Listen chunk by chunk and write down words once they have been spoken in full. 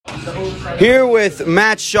Here with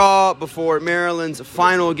Matt Shaw before Maryland's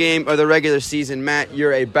final game of the regular season. Matt,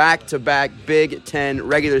 you're a back-to-back Big Ten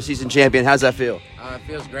regular season champion. How's that feel? It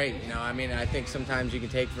feels great. I think sometimes you can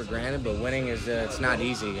take it for granted, but winning is it's not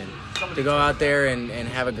easy. And to go out there and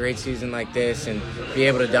have a great season like this and be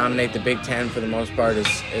able to dominate the Big Ten for the most part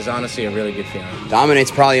is honestly a really good feeling.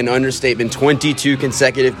 Dominate's probably an understatement. 22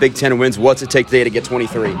 consecutive Big Ten wins. What's it take today to get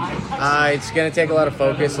 23? It's going to take a lot of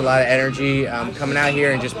focus, a lot of energy, coming out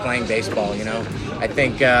here and just playing baseball, I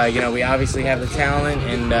think, we obviously have the talent,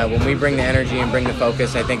 and when we bring the energy and bring the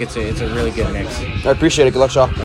focus, I think it's a really good mix. I appreciate it. Good luck, Shaw.